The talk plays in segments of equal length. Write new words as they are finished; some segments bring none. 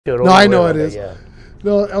No, I know it is. Yeah.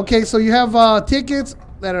 No, okay, so you have tickets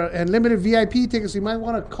that are and limited VIP tickets. You might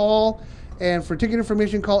want to call, and for ticket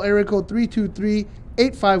information, call area code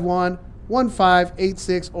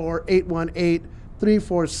 323-851-1586 or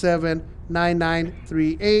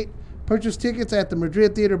 818-347-9938. Purchase tickets at the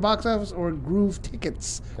Madrid Theater box office or Groove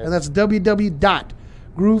Tickets, and that's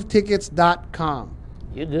www.groovetickets.com.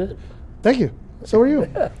 You're good. Thank you. So are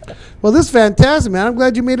you. Well, this is fantastic, man. I'm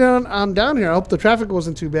glad you made it on down here. I hope the traffic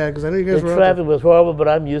wasn't too bad because I know you guys were. The traffic was horrible, but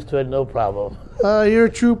I'm used to it. No problem. You're a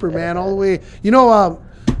trooper, man, all the way. You know,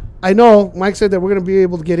 I know Mike said that we're going to be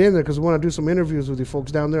able to get in there because we want to do some interviews with you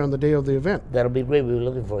folks down there on the day of the event. That'll be great. We were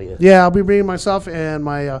looking for you. Yeah, I'll be bringing myself and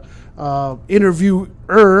my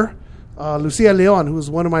interviewer, Lucia Leon, who's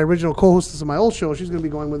one of my original co-hosts of my old show. She's going to be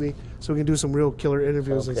going with me so we can do some real killer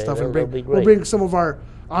interviews and stuff. And we'll bring some of our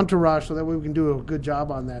entourage so that way we can do a good job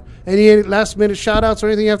on that. Any last minute shout outs or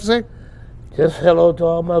anything you have to say? Just hello to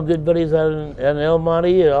all my good buddies on El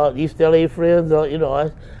Monte and all East LA friends. I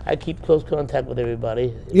keep close contact with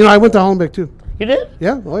everybody. You know, I went to Hollenbeck too. You did?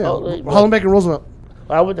 Yeah. Oh, yeah. Hollenbeck and Roosevelt.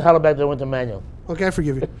 I went to Hollenbeck, then I went to Manual. Okay, I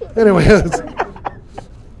forgive you. Anyway.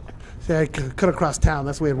 See, I cut across town.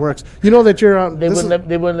 That's the way it works. You know that you're on. They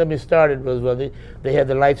wouldn't let me start at Roosevelt. They had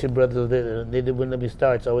the Lightship brothers. They wouldn't let me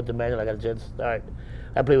start, so I went to Manual. I got a chance to start.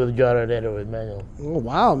 I played with John Arnett or with Manual. Oh,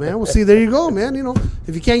 wow, man. Well, see, there you go, man. You know,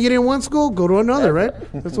 if you can't get in one school, go to another, right?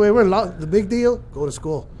 That's the way we're. The big deal, go to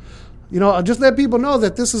school. You know, just let people know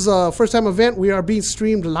that this is a first-time event. We are being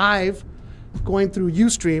streamed live, going through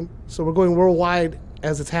Ustream. So we're going worldwide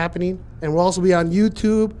as it's happening. And we'll also be on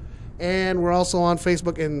YouTube, and we're also on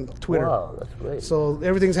Facebook and Twitter. Wow, that's great. So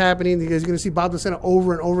everything's happening. You guys are going to see Bob DeSena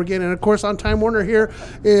over and over again. And, of course, on Time Warner here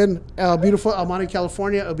in beautiful El Monte,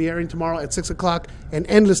 California. It'll be airing tomorrow at 6 o'clock and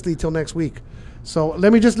endlessly till next week. So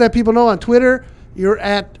let me just let people know on Twitter, we're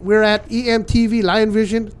at EMTV Lion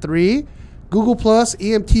Vision 3, Google Plus,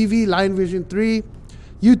 EMTV Lion Vision 3,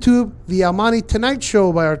 YouTube, The El Monte Tonight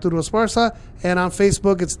Show by Arturo Esparza, and on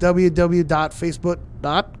Facebook, it's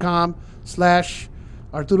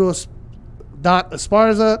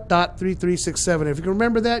www.facebook.com/Arturo.Esparza.3367. If you can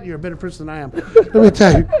remember that, you're a better person than I am. Let me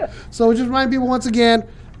tell you. So just remind people once again,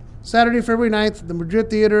 Saturday, February 9th, the Madrid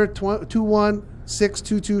Theater,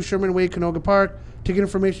 21622 Sherman Way, Canoga Park. Ticket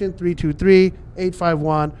information,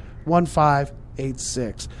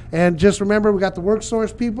 323-851-1586. And just remember, we got the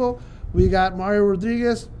WorkSource people. We got Mario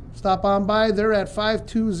Rodriguez. Stop on by. They're at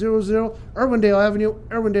 5200 Irwindale Avenue,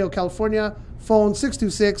 Irwindale, California. Phone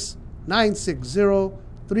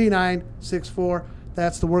 626-960-3964.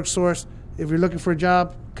 That's the WorkSource. If you're looking for a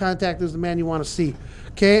job, contact us, the man you want to see.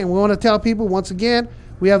 Okay, and we want to tell people, once again,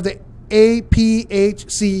 we have the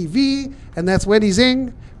APHCV, and that's Wendy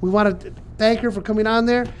Zing. We want to thank her for coming on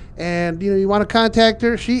there. And, you want to contact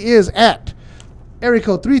her. She is at area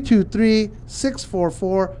code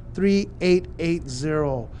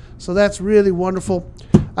 323-644-3880. So that's really wonderful.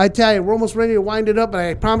 I tell you, we're almost ready to wind it up, but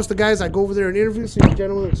I promised the guys I'd go over there and interview. So you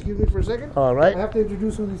gentlemen, excuse me for a second. All right. I have to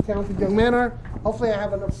introduce who these talented young men are. Hopefully I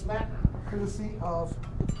have enough slack courtesy of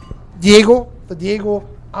Diego, the Diego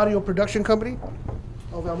Audio Production Company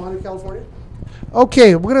of El Monte, California.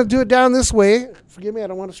 Okay, we're going to do it down this way. Forgive me, I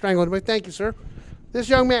don't want to strangle anybody. Thank you, sir. This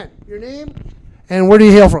young man, your name, and where do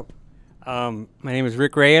you hail from? My name is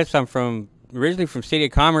Rick Reyes. I'm originally from City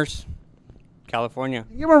of Commerce, California.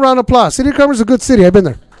 Give him a round of applause. City of Commerce is a good city. I've been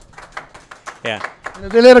there. Yeah. And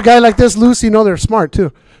if they let a guy like this loose, they're smart,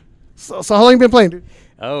 too. So how long you been playing, dude?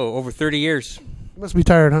 Oh, over 30 years. You must be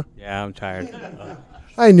tired, huh? Yeah, I'm tired.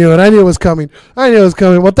 I knew it. I knew it was coming.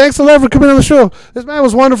 Well, thanks a lot for coming on the show. This man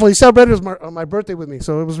was wonderful. He celebrated my birthday with me,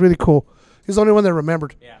 so it was really cool. He's the only one that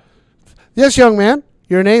remembered. Yeah. Yes, young man.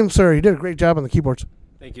 Your name, sir. You did a great job on the keyboards.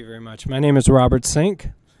 Thank you very much. My name is Robert Sink.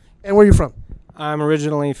 And where are you from? I'm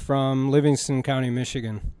originally from Livingston County,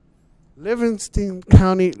 Michigan. Livingston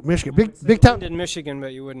County, Michigan. Big town. In Michigan,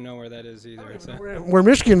 but you wouldn't know where that is either. Where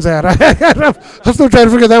Michigan's at. I'm still trying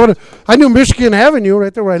to figure that one out. I knew Michigan Avenue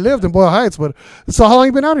right there where I lived in Boyle Heights. But so how long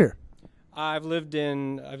you been out here? I've lived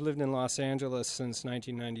in Los Angeles since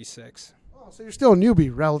 1996. Oh, so you're still a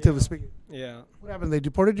newbie, relatively speaking. Yeah. What happened? They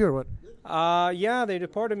deported you or what? Yeah, they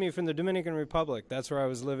deported me from the Dominican Republic. That's where I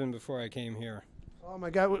was living before I came here. Oh, my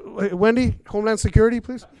God. Wendy, Homeland Security,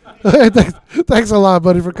 please. Thanks a lot,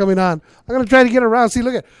 buddy, for coming on. I'm going to try to get around. See,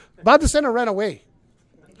 look at Bob DeSena ran away.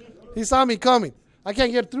 He saw me coming. I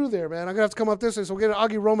can't get through there, man. I'm going to have to come up this way. So we'll get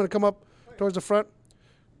Augie Roman to come up towards the front.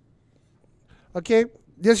 Okay.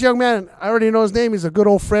 This young man, I already know his name. He's a good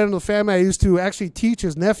old friend of the family. I used to actually teach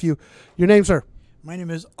his nephew. Your name, sir? My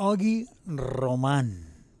name is Augie Roman.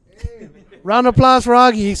 Hey, round of applause for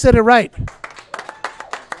Augie. He said it right.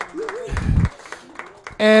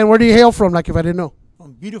 And where do you hail from, like if I didn't know?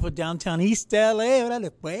 From beautiful downtown East LA.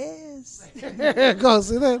 Órale, pues. Go,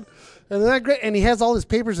 see that? Isn't that great? And he has all his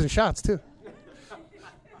papers and shots, too.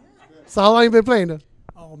 So how long you been playing, though?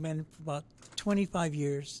 Oh, man, for about 25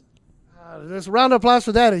 years. There's a round of applause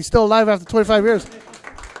for that. He's still alive after 25 years.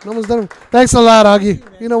 No one's done him. Thanks a lot, Augie.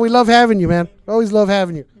 You know, we love having you, man. Always love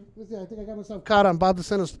having you. Let's see, I think I got myself caught on Bob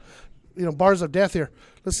DeSanto's, bars of death here.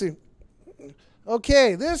 Let's see.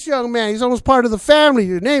 Okay, this young man, he's almost part of the family.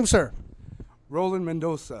 Your name, sir? Roland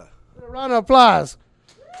Mendoza. A round of applause.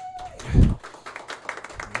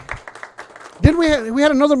 Didn't we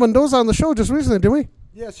had another Mendoza on the show just recently, didn't we?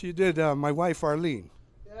 Yes, you did. My wife, Arlene.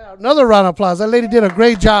 Yeah, another round of applause. That lady did a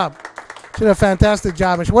great job. She did a fantastic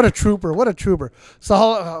job. And what a trooper. What a trooper.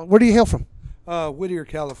 So where do you hail from? Whittier,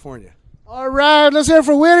 California. All right, let's hear it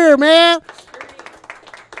for Whittier, man.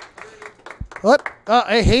 What?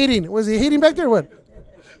 Hey, hating. Was he hating back there or what?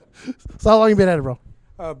 So how long you been at it, bro?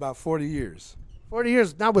 About 40 years. 40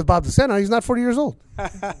 years. Not with Bob DeSanto. He's not 40 years old.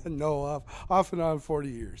 No, off and on 40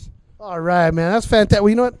 years. All right, man. That's fantastic. Well,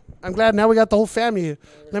 you know what? I'm glad now we got the whole family here.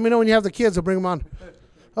 Let me know when you have the kids. I'll bring them on.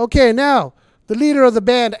 Okay, now, the leader of the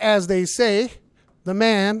band, as they say, the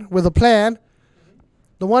man with a plan,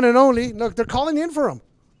 the one and only. Look, they're calling in for him.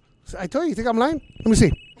 I tell you think I'm lying? Let me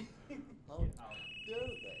see.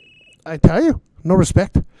 I tell you, no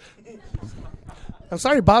respect. I'm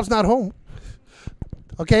sorry, Bob's not home.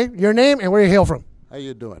 Okay, your name and where you hail from. How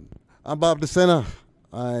you doing? I'm Bob DeSanto.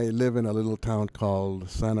 I live in a little town called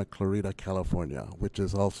Santa Clarita, California, which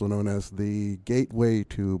is also known as the gateway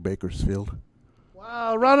to Bakersfield.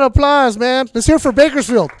 Wow, round of applause, man. Let's hear it for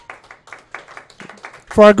Bakersfield.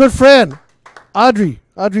 For our good friend, Audrey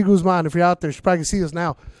Guzman. If you're out there, she probably can see us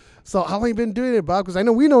now. So how long you been doing it, Bob? Because I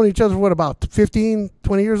know we known each other for what, about 15,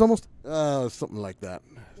 20 years almost? Something like that.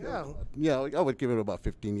 Yeah. Yeah, I would give it about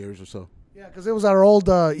 15 years or so. Yeah, because it was our old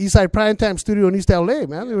Eastside Primetime studio in East LA,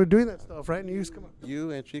 man. We were doing that stuff, right? And you used to come on.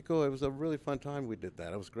 You and Chico, it was a really fun time we did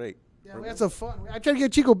that. It was great. Yeah, we had some fun. I tried to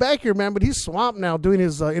get Chico back here, man, but he's swamped now doing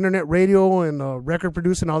his internet radio and record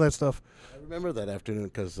producing, all that stuff. I remember that afternoon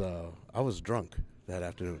because I was drunk that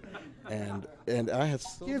afternoon. And I had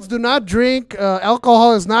so Kids, do not drink.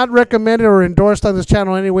 Alcohol is not recommended or endorsed on this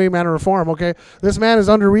channel in any way, manner, or form, okay? This man is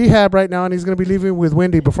under rehab right now, and he's going to be leaving with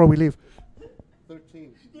Wendy before we leave.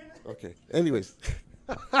 13. Okay. Anyways.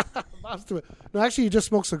 No, actually, he just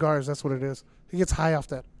smokes cigars. That's what it is. He gets high off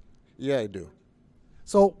that. Yeah, I do.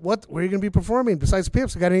 So where are you going to be performing besides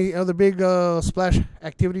Pips? Got any other big splash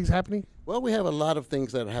activities happening? Well, we have a lot of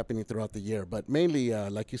things that are happening throughout the year, but mainly,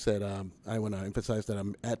 like you said, I want to emphasize that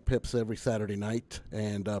I'm at Pips every Saturday night,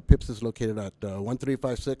 and Pips is located at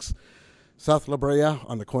 1356 South La Brea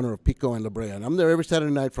on the corner of Pico and La Brea, and I'm there every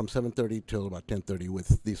Saturday night from 7:30 till about 10:30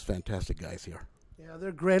 with these fantastic guys here. Yeah,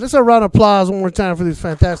 they're great. Let's have a round of applause one more time for these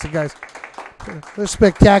fantastic guys. They're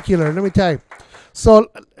spectacular, let me tell you. So,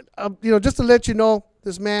 just to let you know,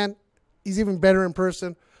 this man, he's even better in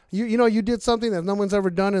person. You did something that no one's ever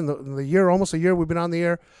done in the year, almost a year we've been on the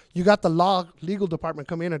air. You got the legal department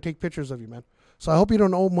come in and take pictures of you, man. So I hope you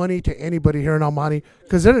don't owe money to anybody here in Almonte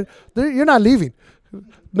because you're not leaving.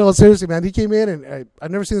 No, seriously, man. He came in and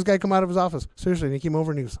I've never seen this guy come out of his office. Seriously, and he came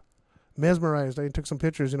over and he was mesmerized. I took some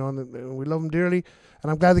pictures, and we love him dearly.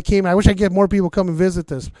 And I'm glad they came. I wish I could get more people come and visit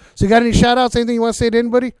this. So you got any shout outs, anything you want to say to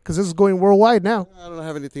anybody? Because this is going worldwide now. I don't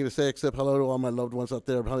have anything to say except hello to all my loved ones out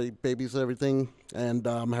there, honey, babies, everything. And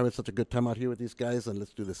I'm having such a good time out here with these guys, and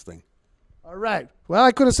let's do this thing. All right. Well,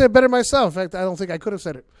 I could have said it better myself. In fact, I don't think I could have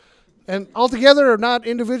said it. And altogether, or not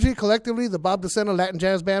individually, collectively, the Bob DeSanto Latin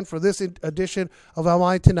Jazz Band for this edition of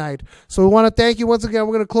Almonte Tonight. So we want to thank you once again.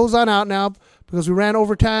 We're going to close on out now because we ran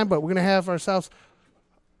over time, but we're going to have ourselves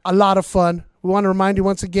a lot of fun. We want to remind you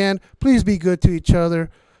once again, please be good to each other.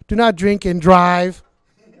 Do not drink and drive.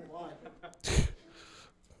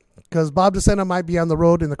 Because Bob DeSanto might be on the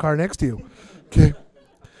road in the car next to you. Okay.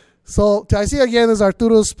 So, I see again, this is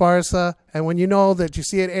Arturo Esparza, and when you know that you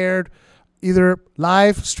see it aired either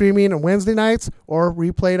live streaming on Wednesday nights or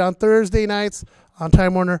replayed on Thursday nights on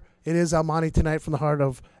Time Warner, it is Almonte Tonight from the heart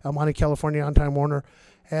of Almonte, California on Time Warner.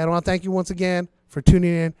 And I want to thank you once again for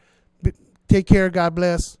tuning in. Take care, God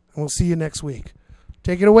bless, and we'll see you next week.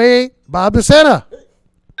 Take it away, Bob DeSanto.